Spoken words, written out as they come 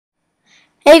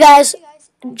Hey guys,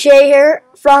 Jay here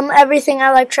from Everything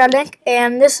Electronic,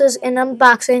 and this is an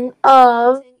unboxing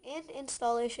of And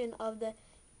installation of the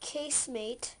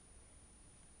Casemate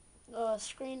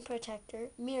screen protector,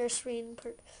 mirror screen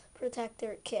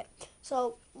protector kit.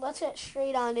 So let's get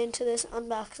straight on into this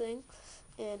unboxing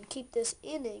and keep this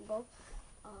in angle.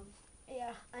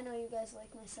 Yeah, I know you guys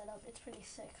like my setup. It's pretty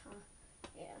sick, huh?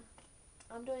 Yeah.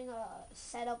 I'm doing a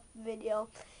setup video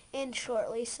in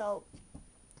shortly, so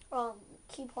um,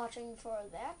 keep watching for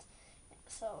that.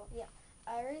 So yeah,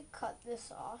 I already cut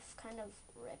this off, kind of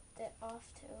ripped it off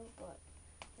too, but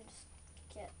I just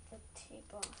get the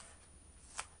tape off.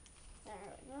 There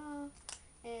we go.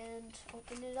 And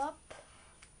open it up.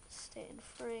 Stay in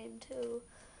frame too.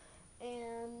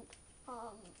 And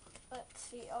let's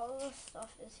see, all the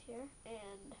stuff is here.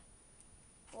 And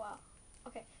wow.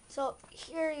 Okay, so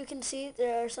here you can see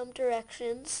there are some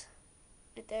directions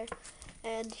right there.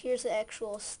 And here's the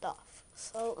actual stuff.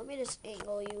 So let me just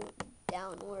angle you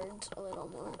downwards a little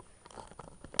more.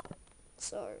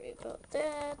 Sorry about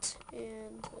that.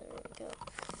 And there we go.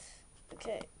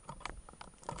 Okay.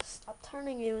 Stop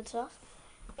turning you and stuff.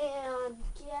 And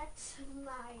get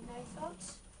my knife out.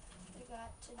 I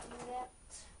got to do that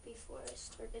before I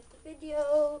started the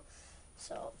video.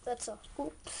 So that's a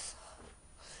oops.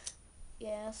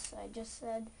 Yes, I just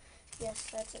said yes,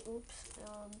 that's a oops.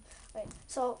 Right.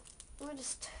 So let me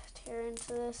just tear into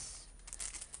this.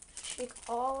 Shake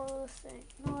all the things.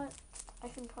 You know what? I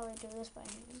can probably do this by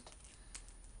hand.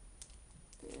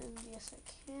 And yes, I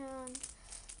can.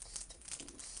 Stick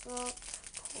this up.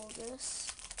 Pull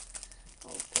this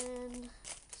open.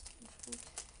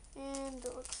 And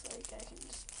it looks like I can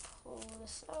just pull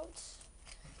this out.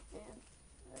 And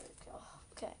there we go.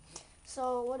 Okay.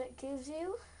 So what it gives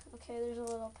you, okay, there's a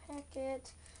little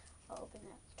packet. I'll open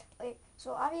that. Okay,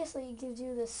 so obviously it gives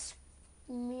you this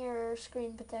mirror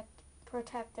screen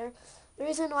protector. The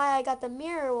reason why I got the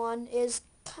mirror one is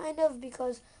kind of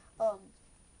because um,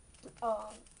 I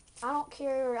don't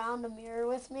carry around a mirror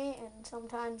with me, and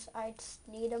sometimes I just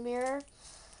need a mirror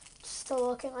just to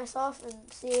look at myself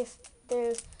and see if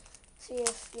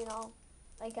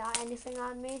I got anything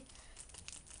on me.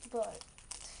 But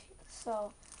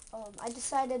so I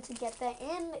decided to get that,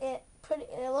 and it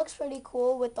looks pretty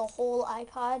cool with the whole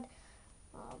iPod.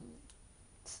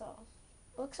 So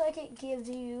looks like it gives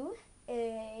you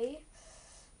a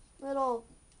little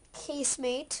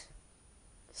casemate.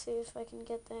 See if I can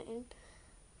get that in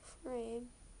frame.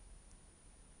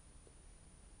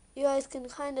 You guys can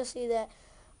kind of see that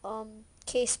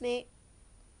casemate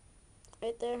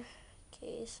right there.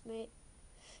 Casemate.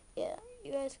 Yeah,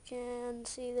 you guys can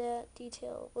see that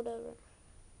detail, whatever.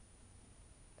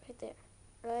 Right there.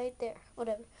 Right there.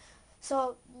 Whatever.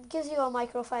 So it gives you a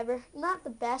microfiber. Not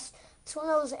the best. It's one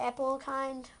of those Apple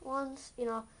kind ones.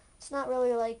 It's not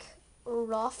really like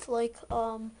rough like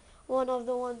one of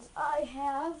the ones I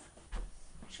have.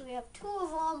 Actually, I have two of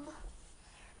them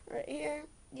right here.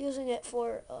 Using it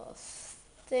for a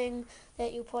thing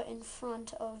that you put in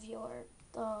front of your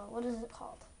what is it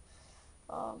called?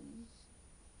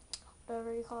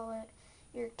 Whatever you call it,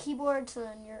 your keyboard, so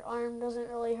then your arm doesn't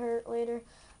really hurt later.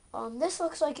 This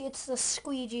looks like it's the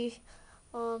squeegee.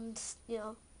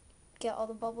 Get all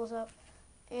the bubbles out.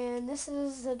 And this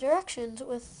is the directions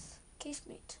with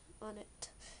casemate on it.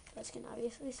 You guys can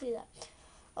obviously see that.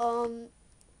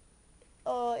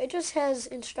 It just has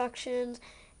instructions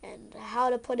and how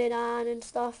to put it on and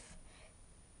stuff.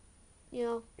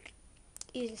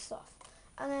 Easy stuff.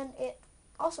 And then it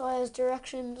also has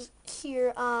directions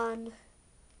here on,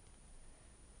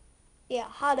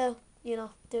 how to,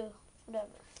 do whatever.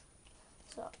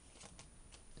 So,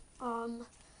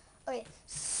 okay,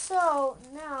 so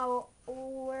now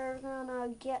we're gonna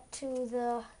get to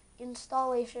the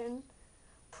installation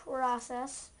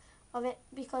process of it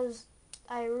because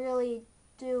I really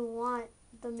do want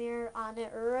the mirror on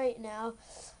it right now.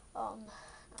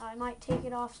 I might take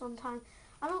it off sometime.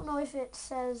 I don't know if it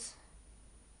says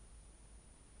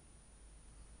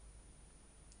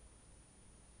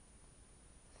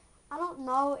I don't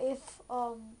know if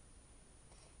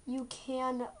you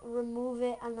can remove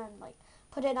it and then like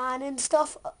put it on and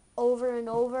stuff over and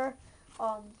over.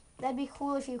 That'd be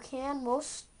cool if you can.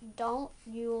 Most don't.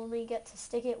 You only get to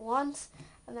stick it once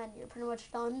and then you're pretty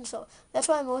much done. So that's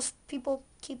why most people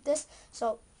keep this.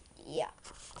 So yeah.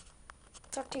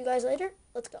 Talk to you guys later.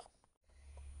 Let's go.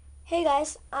 Hey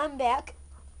guys, I'm back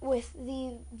with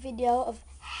the video of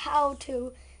how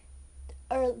to,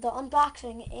 or the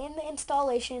unboxing and the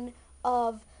installation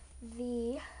of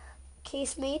the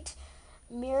Casemate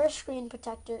mirror screen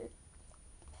protector.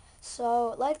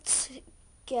 So let's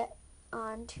get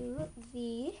on to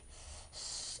the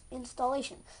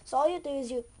installation. So all you do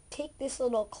is you take this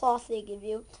little cloth they give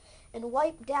you and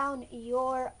wipe down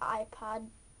your iPod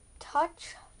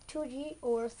Touch 2G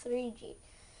or 3G.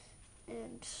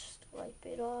 And just wipe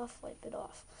it off.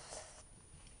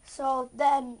 So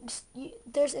then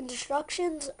there's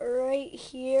instructions right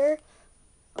here,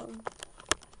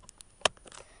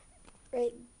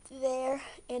 right there,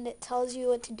 and it tells you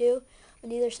what to do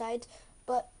on either side.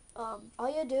 But all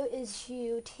you do is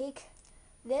you take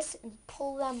this and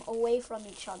pull them away from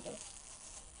each other.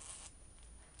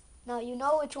 Now you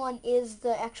know which one is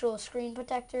the actual screen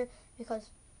protector because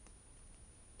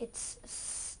it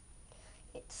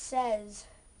says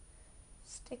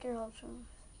sticker option.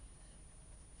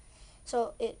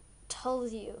 So it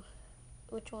tells you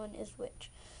which one is which.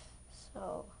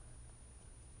 So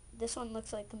this one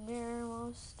looks like the mirror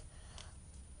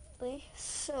mostly.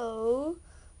 So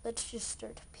let's just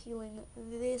start peeling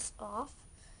this off.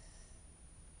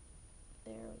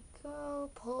 There we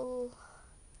go. Pull.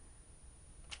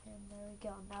 And there we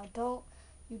go. Now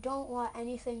you don't want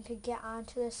anything to get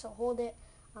onto this, so hold it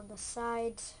on the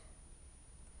sides.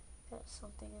 Got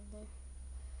something in there,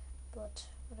 but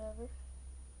whatever.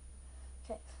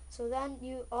 Okay, so then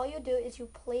all you do is you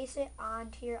place it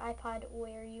onto your iPod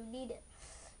where you need it.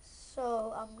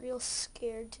 So I'm real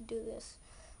scared to do this.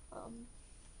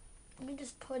 Let me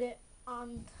just put it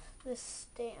on this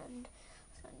stand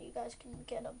so you guys can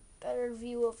get a better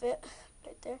view of it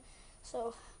right there.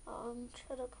 So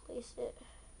try to place it.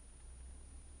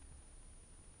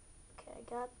 Okay, I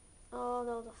got. Oh,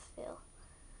 that was a fail.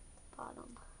 The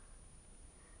bottom.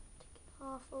 Take it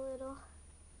off a little.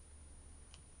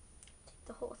 Take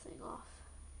the whole thing off.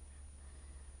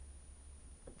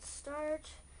 Let's start.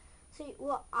 See,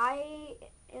 what I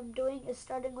am doing is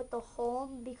starting with the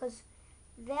home because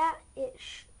that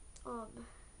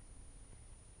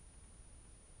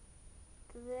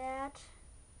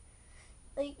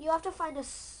like you have to find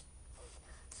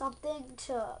something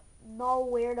to know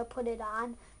where to put it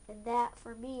on, and that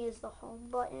for me is the home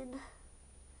button.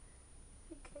 I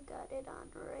think I got it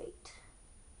on right.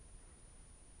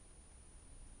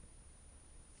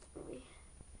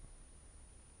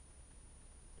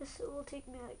 This will take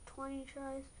me like 20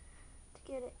 tries to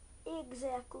get it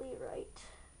exactly right.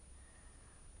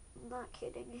 I'm not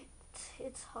kidding.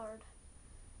 It's hard.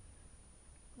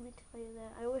 Let me tell you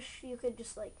that. I wish you could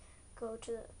just like go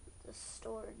to the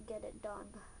store and get it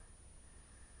done.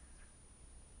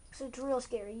 So it's real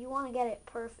scary. You want to get it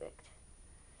perfect.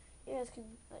 You guys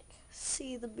can like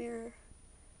see the mirror.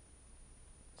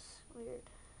 It's weird.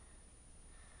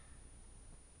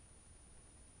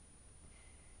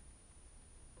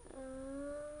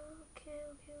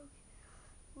 Okay.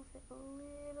 Move it a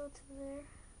little to there.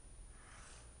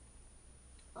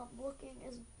 I'm looking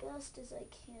as best as I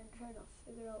can, trying to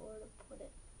figure out where to put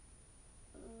it.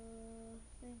 I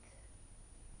think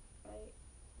right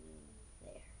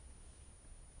there.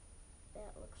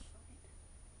 That looks fine.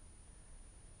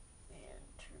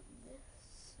 And turn this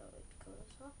so it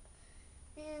goes up.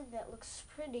 And that looks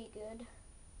pretty good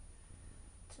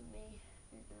to me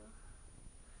right now.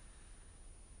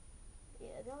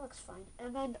 Yeah, that looks fine.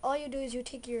 And then all you do is you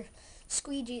take your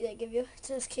squeegee they give you, it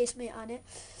says Casemate on it,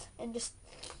 and just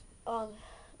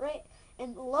right,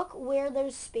 and look where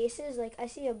there's spaces. Like I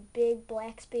see a big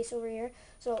black space over here,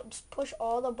 so just push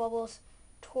all the bubbles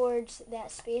towards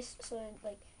that space so that,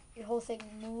 like, your whole thing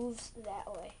moves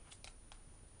that way.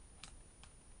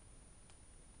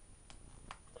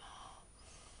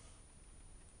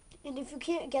 And if you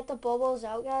can't get the bubbles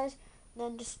out, guys,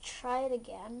 then just try it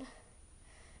again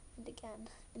and again,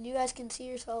 and you guys can see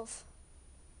yourself.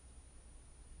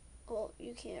 Well,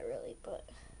 you can't really, but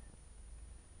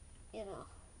you know.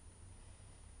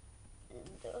 And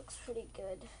it looks pretty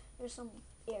good. There's some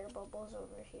air bubbles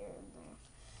over here and there.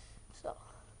 So,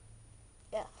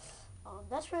 yeah.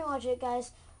 That's pretty much it,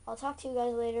 guys. I'll talk to you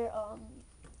guys later.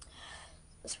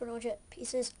 That's pretty much it.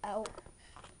 Pieces out.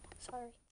 Sorry.